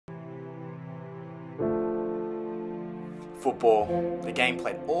football, the game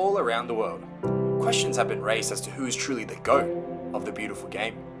played all around the world. Questions have been raised as to who is truly the GOAT of the beautiful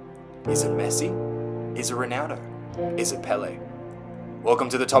game. Is it Messi? Is it Ronaldo? Is it Pele? Welcome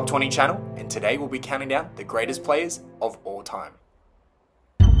to the Top 20 channel, and today we'll be counting down the greatest players of all time.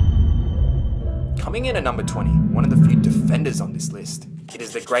 Coming in at number 20, one of the few defenders on this list, it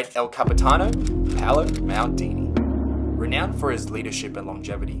is the great El Capitano, Paolo Maldini. Renowned for his leadership and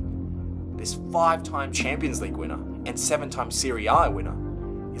longevity, this 5-time Champions League winner and 7-time Serie A winner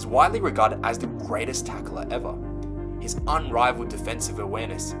is widely regarded as the greatest tackler ever. His unrivaled defensive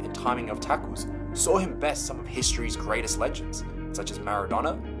awareness and timing of tackles saw him best some of history's greatest legends, such as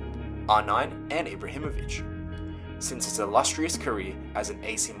Maradona, R9 and Ibrahimovic. Since his illustrious career as an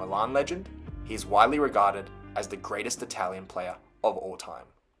AC Milan legend, he is widely regarded as the greatest Italian player of all time.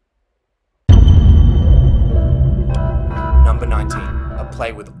 Number 19, a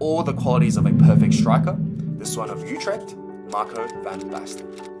player with all the qualities of a perfect striker, the son of Utrecht, Marco van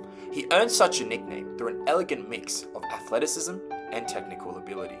Basten. He earned such a nickname through an elegant mix of athleticism and technical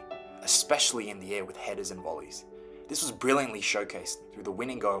ability, especially in the air with headers and volleys. This was brilliantly showcased through the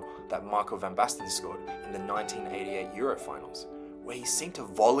winning goal that Marco van Basten scored in the 1988 Euro finals, where he seemed to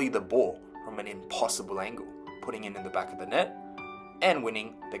volley the ball from an impossible angle, putting it in the back of the net and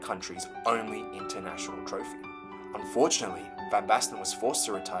winning the country's only international trophy. Unfortunately, Van Basten was forced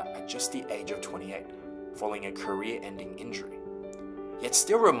to retire at just the age of 28, following a career-ending injury. Yet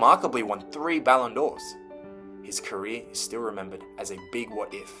still remarkably won 3 Ballon d'Ors. His career is still remembered as a big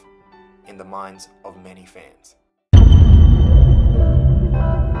what if in the minds of many fans.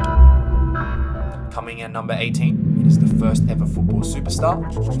 Coming at number 18, it is the first ever football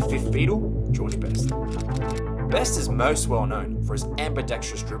superstar, the 5th Beatle, George Best. Best is most well known for his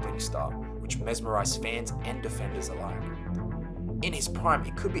ambidextrous dribbling style, which mesmerized fans and defenders alike. In his prime,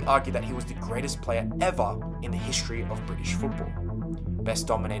 it could be argued that he was the greatest player ever in the history of British football. Best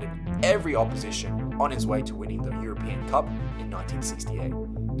dominated every opposition on his way to winning the European Cup in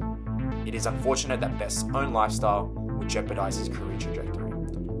 1968. It is unfortunate that Best's own lifestyle would jeopardize his career trajectory,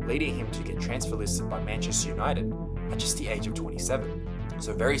 leading him to get transfer listed by Manchester United at just the age of 27.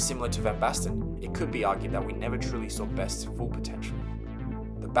 So very similar to Van Basten, it could be argued that we never truly saw Best's full potential.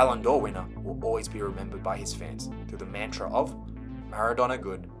 The Ballon d'Or winner will always be remembered by his fans through the mantra of Maradona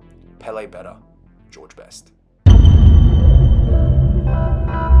good, Pele better, George Best.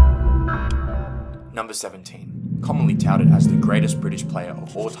 Number 17, commonly touted as the greatest British player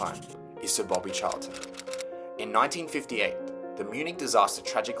of all time, is Sir Bobby Charlton. In 1958, the Munich disaster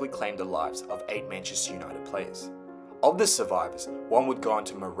tragically claimed the lives of 8 Manchester United players. Of the survivors, one would go on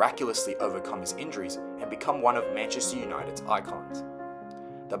to miraculously overcome his injuries and become one of Manchester United's icons.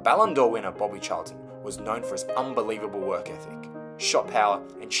 The Ballon d'Or winner Bobby Charlton was known for his unbelievable work ethic, shot power,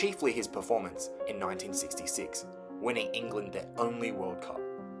 and chiefly his performance in 1966, winning England their only World Cup.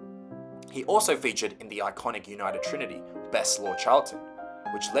 He also featured in the iconic United Trinity, Best Lord Charlton,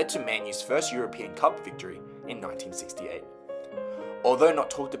 which led to Man U's first European Cup victory in 1968. Although not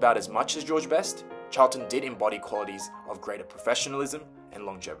talked about as much as George Best, Charlton did embody qualities of greater professionalism and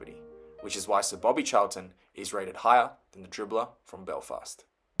longevity, which is why Sir Bobby Charlton is rated higher than the dribbler from Belfast.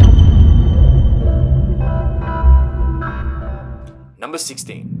 Number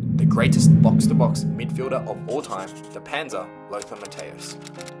 16, the greatest box-to-box midfielder of all time, the Panzer, Lothar Matthäus.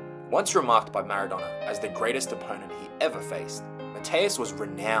 Once remarked by Maradona as the greatest opponent he ever faced, Matthäus was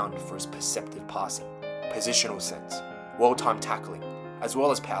renowned for his perceptive passing, positional sense, well-timed tackling, as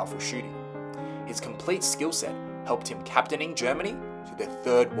well as powerful shooting. His complete skill set helped him captaining Germany to their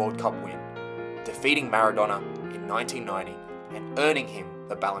 3rd World Cup win, defeating Maradona in 1990 and earning him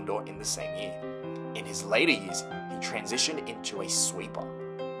the Ballon d'Or in the same year. In his later years, he transitioned into a sweeper,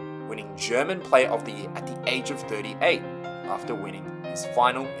 winning German Player of the Year at the age of 38 after winning his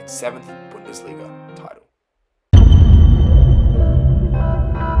final and 7th Bundesliga title.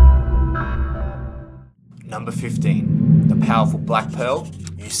 Number 15, the powerful Black Pearl,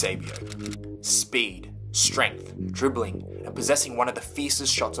 Eusebio. Speed, strength, dribbling, and possessing one of the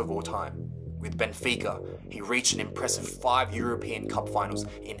fiercest shots of all time. With Benfica, he reached an impressive 5 European Cup finals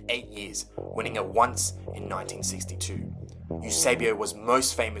in 8 years, winning it once in 1962. Eusebio was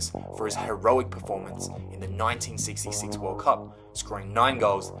most famous for his heroic performance in the 1966 World Cup, scoring 9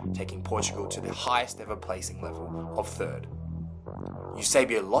 goals, taking Portugal to the highest ever placing level of 3rd.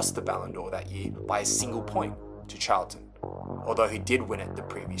 Eusebio lost the Ballon d'Or that year by a single point to Charlton, although he did win it the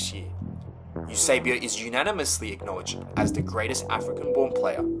previous year. Eusebio is unanimously acknowledged as the greatest African-born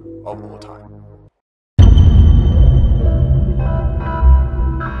player of all time.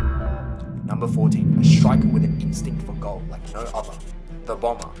 Number 14, a striker with an instinct for goal like no other, the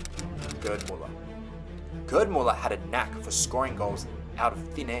bomber, Gerd Müller. Gerd Muller had a knack for scoring goals out of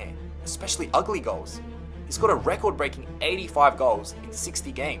thin air, especially ugly goals. He scored a record-breaking 85 goals in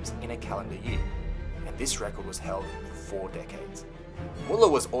 60 games in a calendar year, and this record was held for 4 decades. Muller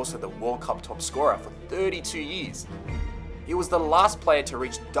was also the World Cup top scorer for 32 years. He was the last player to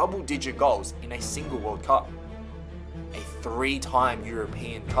reach double-digit goals in a single World Cup. A 3-time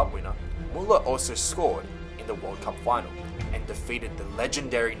European Cup winner, Muller also scored in the World Cup final and defeated the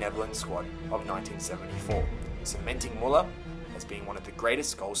legendary Netherlands squad of 1974, cementing Muller as being one of the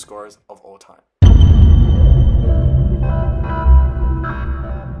greatest goal scorers of all time.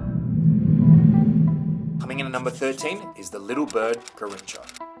 Coming in at number 13 is the little bird Garrincha.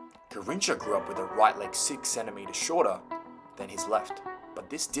 Garrincha grew up with a right leg 6 centimeters shorter than his left, but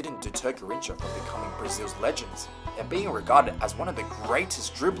this didn't deter Garrincha from becoming Brazil's legends and being regarded as one of the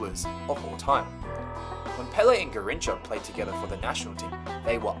greatest dribblers of all time. When Pelé and Garrincha played together for the national team,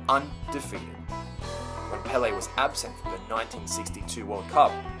 they were undefeated. When Pelé was absent from the 1962 World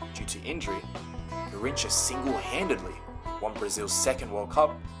Cup due to injury, Garrincha single-handedly won Brazil's second World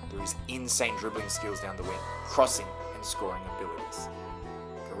Cup through his insane dribbling skills down the wing, crossing and scoring abilities.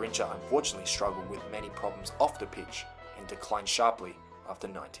 Garrincha unfortunately struggled with many problems off the pitch and declined sharply after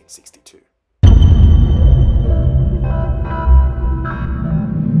 1962.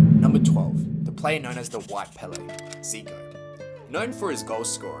 Number 12, the player known as the White Pelé, Zico. Known for his goal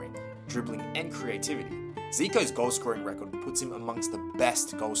scoring, dribbling and creativity, Zico's goal scoring record puts him amongst the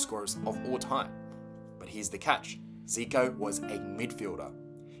best goal scorers of all time. But here's the catch, Zico was a midfielder.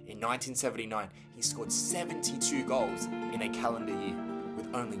 In 1979, he scored 72 goals in a calendar year, with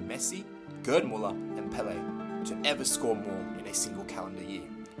only Messi, Gerd Muller and Pelé to ever score more in a single calendar year.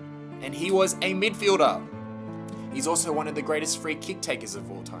 And he was a midfielder! He's also one of the greatest free kick takers of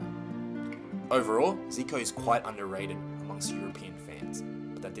all time. Overall, Zico is quite underrated amongst European fans,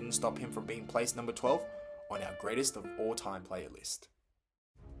 but that didn't stop him from being placed number 12 on our greatest of all time player list.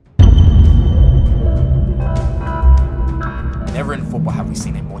 Never in football have we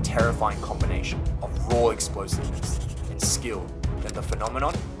seen a more terrifying combination of raw explosiveness and skill than the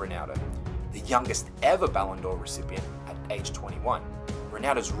phenomenon Ronaldo. The youngest ever Ballon d'Or recipient at age 21,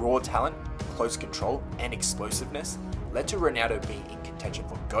 Ronaldo's raw talent, close control and explosiveness led to Ronaldo being in contention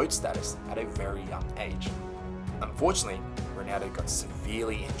for GOAT status at a very young age. Unfortunately, Ronaldo got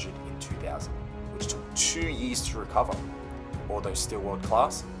severely injured in 2000, which took 2 years to recover. Although still world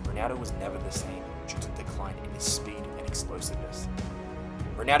class, Ronaldo was never the same due to decline in his speed and explosiveness.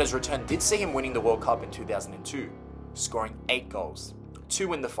 Ronaldo's return did see him winning the World Cup in 2002, scoring 8 goals,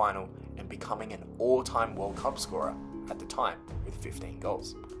 2 in the final, and becoming an all-time World Cup scorer at the time with 15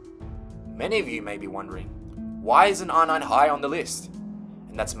 goals. Many of you may be wondering, why isn't R9 high on the list?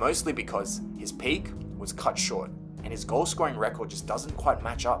 And that's mostly because his peak was cut short, and his goal-scoring record just doesn't quite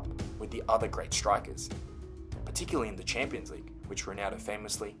match up with the other great strikers, particularly in the Champions League, which Ronaldo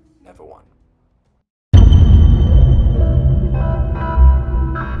famously never won.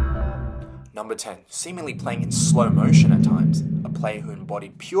 Number 10, seemingly playing in slow motion at times, a player who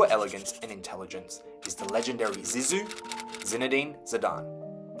embodied pure elegance and intelligence is the legendary Zizou, Zinedine Zidane.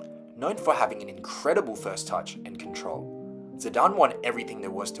 Known for having an incredible first touch and control, Zidane won everything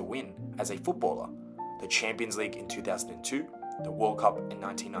there was to win as a footballer: the Champions League in 2002, the World Cup in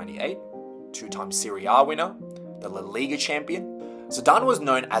 1998, 2-time Serie A winner, the La Liga champion. Zidane was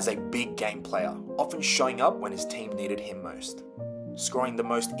known as a big game player, often showing up when his team needed him most, scoring the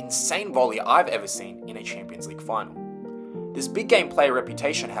most insane volley I've ever seen in a Champions League final. This big game player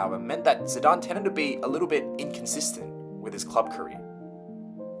reputation, however, meant that Zidane tended to be a little bit inconsistent with his club career.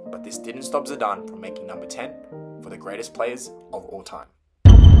 But this didn't stop Zidane from making number 10 for the greatest players of all time.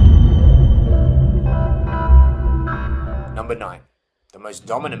 Number 9, the most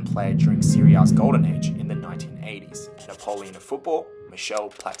dominant player during Serie A's golden age in the 1980s, Napoleon of football, Michel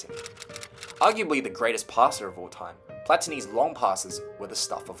Platini. Arguably the greatest passer of all time, Platini's long passes were the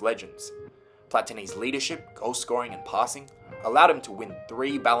stuff of legends. Platini's leadership, goal scoring and passing allowed him to win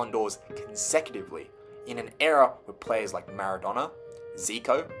 3 Ballon d'Ors consecutively in an era where players like Maradona,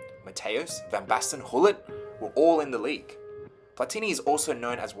 Zico, Mateus, Van Basten, Gullit were all in the league. Platini is also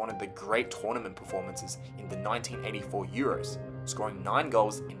known as one of the great tournament performances in the 1984 Euros, scoring 9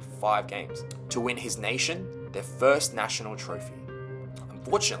 goals in 5 games to win his nation their first national trophy.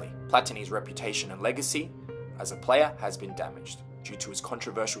 Unfortunately, Platini's reputation and legacy as a player has been damaged due to his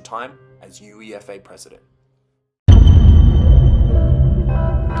controversial time as UEFA president.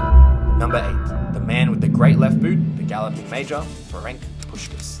 Number 8, the man with the great left boot, the galloping major, Ferenc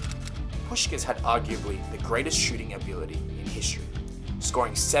Puskás. Puskás had arguably the greatest shooting ability in history,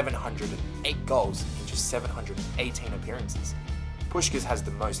 scoring 708 goals in just 718 appearances. Puskás has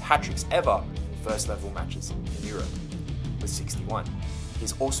the most hat-tricks ever in first level matches in Europe with 61.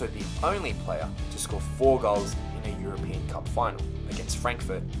 He's also the only player to score 4 goals in a European Cup final against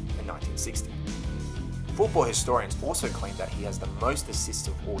Frankfurt in 1960. Football historians also claim that he has the most assists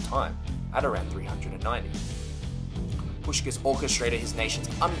of all time at around 390. Puskás orchestrated his nation's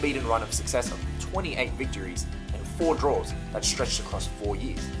unbeaten run of success of 28 victories and 4 draws that stretched across 4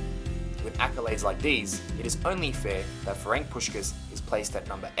 years. With accolades like these, it is only fair that Ferenc Puskás is placed at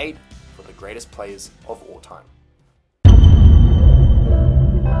number 8 for the greatest players of all time.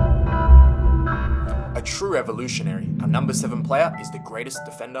 A true revolutionary, our number 7 player is the greatest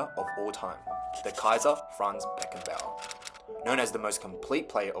defender of all time, the Kaiser Franz Beckenbauer. Known as the most complete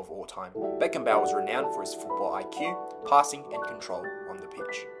player of all time, Beckenbauer was renowned for his football IQ, passing and control on the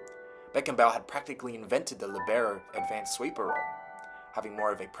pitch. Beckenbauer had practically invented the libero advanced sweeper role, having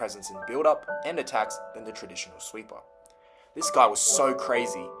more of a presence in build-up and attacks than the traditional sweeper. This guy was so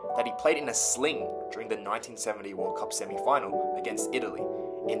crazy that he played in a sling during the 1970 World Cup semi-final against Italy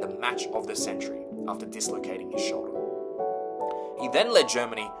in the match of the century after dislocating his shoulder. He then led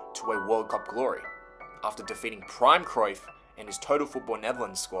Germany to a World Cup glory after defeating prime Cruyff and his Total Football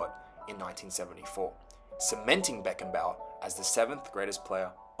Netherlands squad in 1974, cementing Beckenbauer as the 7th greatest player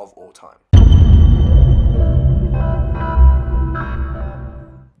of all time.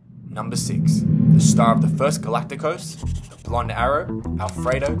 Number 6, the star of the first Galacticos, the blonde arrow,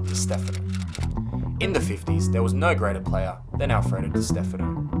 Alfredo Di Stefano. In the 50s, there was no greater player than Alfredo Di Stefano.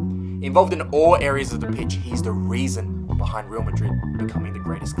 Involved in all areas of the pitch, he's the reason behind Real Madrid becoming the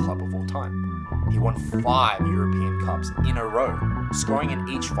greatest club of all time. He won 5 European Cups in a row, scoring in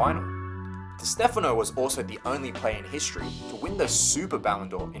each final. Di Stefano was also the only player in history to win the Super Ballon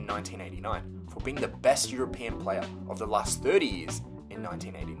d'Or in 1989 for being the best European player of the last 30 years in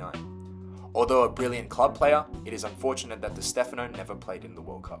 1989. Although a brilliant club player, it is unfortunate that Di Stefano never played in the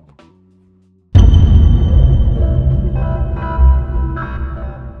World Cup.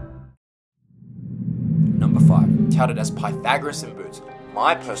 Number 5, touted as Pythagoras in boots,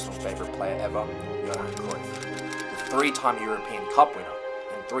 my personal favourite player ever, Johan Cruyff. The 3-time European Cup winner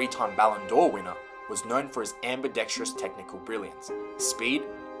and 3-time Ballon d'Or winner was known for his ambidextrous technical brilliance, speed,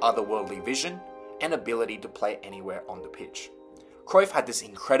 otherworldly vision, and ability to play anywhere on the pitch. Cruyff had this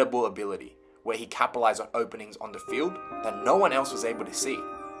incredible ability where he capitalised on openings on the field that no one else was able to see.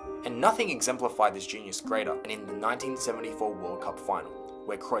 And nothing exemplified this genius greater than in the 1974 World Cup final,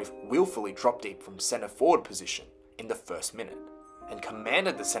 where Cruyff willfully dropped deep from centre forward position in the first minute and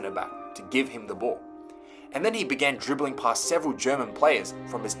commanded the centre back to give him the ball. And then he began dribbling past several German players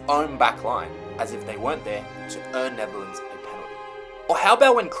from his own back line as if they weren't there to earn Netherlands a penalty. Or how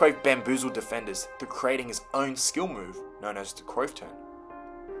about when Cruyff bamboozled defenders through creating his own skill move known as the Cruyff turn?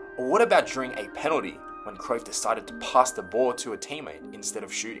 Or what about during a penalty when Cruyff decided to pass the ball to a teammate instead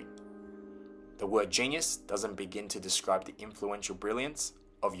of shooting? The word genius doesn't begin to describe the influential brilliance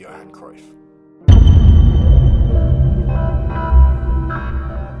of Johan Cruyff.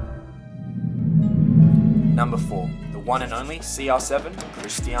 Number 4, the one and only CR7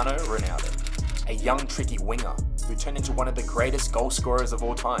 Cristiano Ronaldo. A young tricky winger who turned into one of the greatest goal scorers of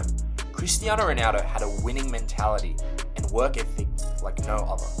all time. Cristiano Ronaldo had a winning mentality and work ethic like no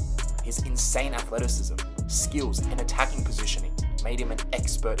other. His insane athleticism, skills and attacking positioning made him an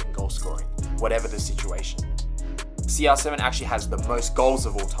expert in goal scoring, whatever the situation. CR7 actually has the most goals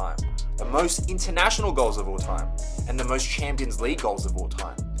of all time, the most international goals of all time, and the most Champions League goals of all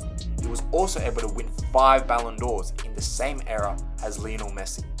time. He was also able to win 5 Ballon d'Ors in the same era as Lionel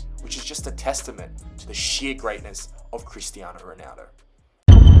Messi, which is just a testament to the sheer greatness of Cristiano Ronaldo.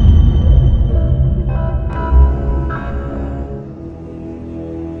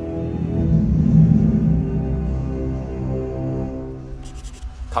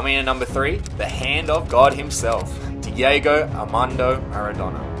 Coming in at number 3, the hand of God himself, Diego Armando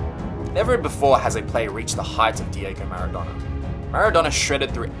Maradona. Never before has a player reached the heights of Diego Maradona. Maradona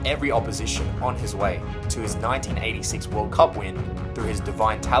shredded through every opposition on his way to his 1986 World Cup win through his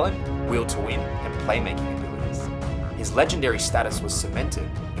divine talent, will to win, and playmaking abilities. His legendary status was cemented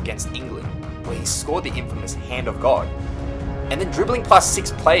against England, where he scored the infamous Hand of God, and then dribbling past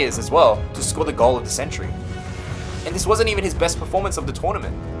 6 players as well to score the goal of the century. And this wasn't even his best performance of the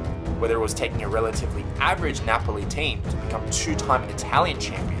tournament, whether it was taking a relatively average Napoli team to become 2-time Italian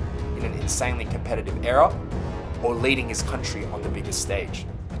champion in an insanely competitive era, or leading his country on the biggest stage.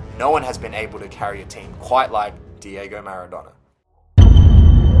 No one has been able to carry a team quite like Diego Maradona.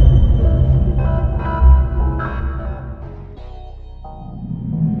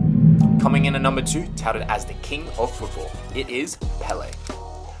 Coming in at number 2, touted as the king of football, it is Pelé.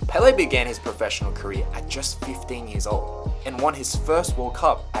 Pelé began his professional career at just 15 years old and won his first World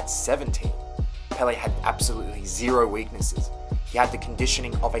Cup at 17. Pele had absolutely zero weaknesses. He had the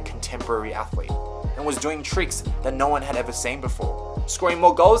conditioning of a contemporary athlete and was doing tricks that no one had ever seen before, scoring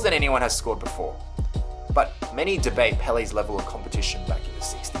more goals than anyone has scored before. But many debate Pele's level of competition back in the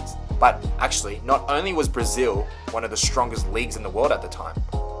 60s. But actually, not only was Brazil one of the strongest leagues in the world at the time,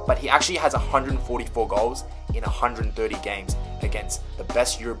 but he actually has 144 goals in 130 games against the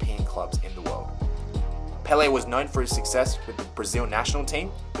best European clubs in the world. Pele was known for his success with the Brazil national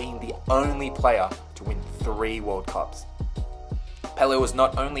team, being the only player to win 3 World Cups. Pele was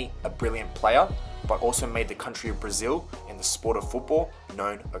not only a brilliant player, but also made the country of Brazil in the sport of football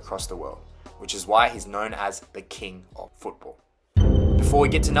known across the world, which is why he's known as the King of Football. Before we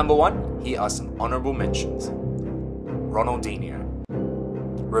get to number 1, here are some honourable mentions. Ronaldinho,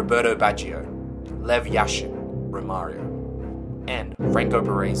 Roberto Baggio, Lev Yashin, Romario, and Franco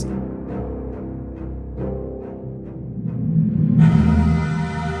Baresi.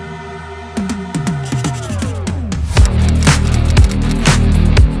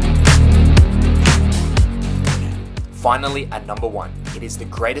 Finally, at number 1, it is the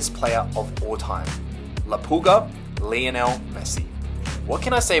greatest player of all time, La Pulga, Lionel Messi. What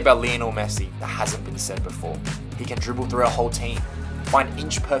can I say about Lionel Messi that hasn't been said before? He can dribble through a whole team, find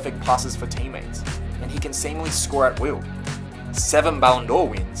inch-perfect passes for teammates, and he can seemingly score at will. 7 Ballon d'Or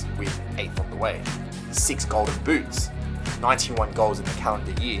wins, with 8th on the way, 6 Golden Boots, 91 goals in the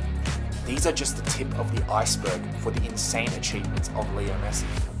calendar year. These are just the tip of the iceberg for the insane achievements of Leo Messi.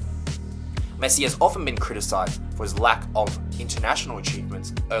 Messi has often been criticised for his lack of international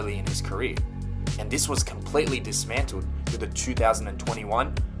achievements early in his career, and this was completely dismantled with the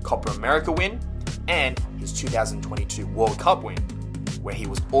 2021 Copa America win and his 2022 World Cup win, where he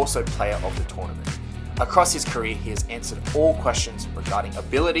was also player of the tournament. Across his career, he has answered all questions regarding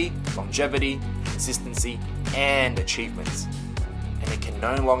ability, longevity, consistency, and achievements. And it can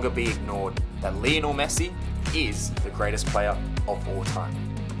no longer be ignored that Lionel Messi is the greatest player of all time.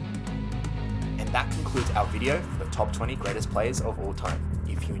 And that concludes our video for the top 20 greatest players of all time.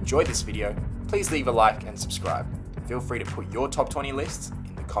 If you enjoyed this video, please leave a like and subscribe. Feel free to put your top 20 lists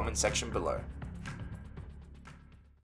in the comment section below.